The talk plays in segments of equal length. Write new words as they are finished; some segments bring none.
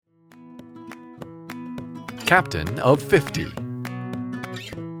captain of 50.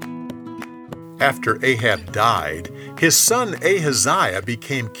 After Ahab died, his son Ahaziah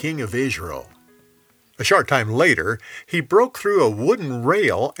became king of Israel. A short time later, he broke through a wooden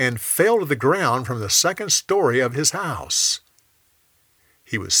rail and fell to the ground from the second story of his house.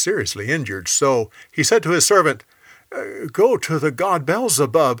 He was seriously injured, so he said to his servant, "Go to the god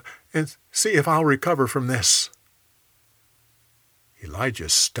Beelzebub and see if I'll recover from this." Elijah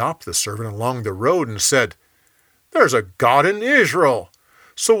stopped the servant along the road and said, "There's a God in Israel,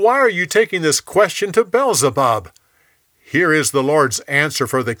 so why are you taking this question to Beelzebub? Here is the Lord's answer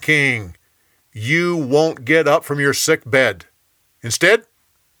for the king. You won't get up from your sick bed. Instead,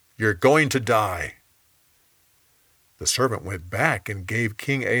 you're going to die." The servant went back and gave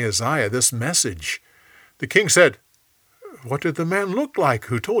King Ahaziah this message. The king said, "What did the man look like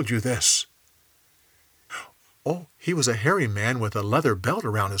who told you this?" "Oh, he was a hairy man with a leather belt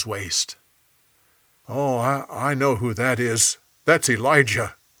around his waist." "Oh, I know who that is. That's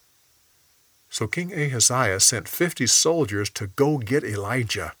Elijah." So King Ahaziah sent 50 soldiers to go get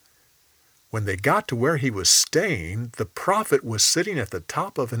Elijah. When they got to where he was staying, the prophet was sitting at the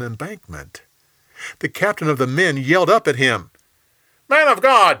top of an embankment. The captain of the men yelled up at him, "Man of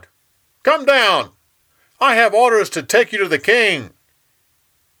God, come down! I have orders to take you to the king."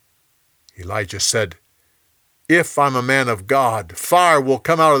 Elijah said, "If I'm a man of God, fire will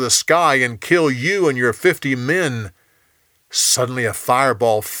come out of the sky and kill you and your 50 men." Suddenly a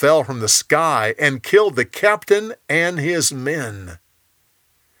fireball fell from the sky and killed the captain and his men.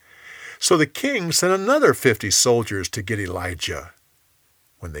 So the king sent another 50 soldiers to get Elijah.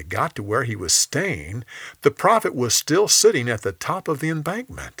 When they got to where he was staying, the prophet was still sitting at the top of the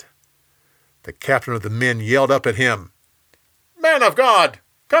embankment. The captain of the men yelled up at him, "Man of God,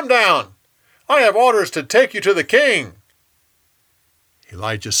 come down! I have orders to take you to the king."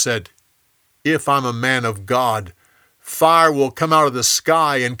 Elijah said, "If I'm a man of God, fire will come out of the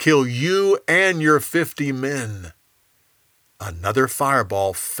sky and kill you and your 50 men." Another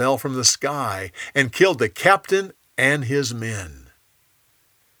fireball fell from the sky and killed the captain and his men.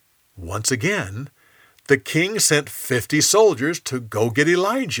 Once again, the king sent 50 soldiers to go get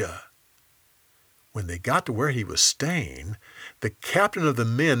Elijah. When they got to where he was staying, the captain of the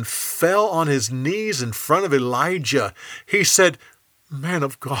men fell on his knees in front of Elijah. He said, "Man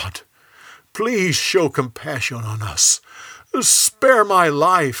of God, please show compassion on us. Spare my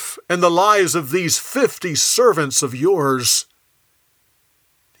life and the lives of these 50 servants of yours."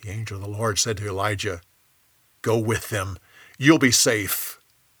 The angel of the Lord said to Elijah, "Go with them. You'll be safe."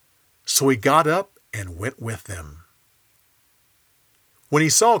 So he got up and went with them. When he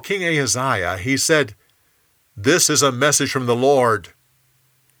saw King Ahaziah, he said, "This is a message from the Lord.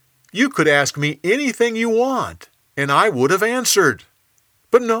 You could ask me anything you want, and I would have answered.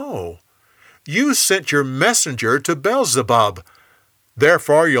 But no, you sent your messenger to Beelzebub.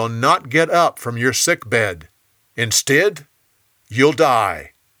 Therefore you'll not get up from your sick bed. Instead, you'll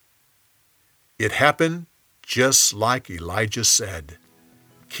die." It happened just like Elijah said.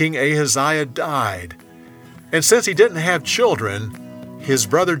 King Ahaziah died, and since he didn't have children, his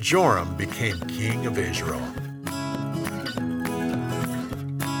brother Joram became king of Israel.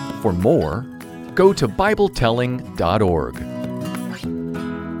 For more, go to BibleTelling.org.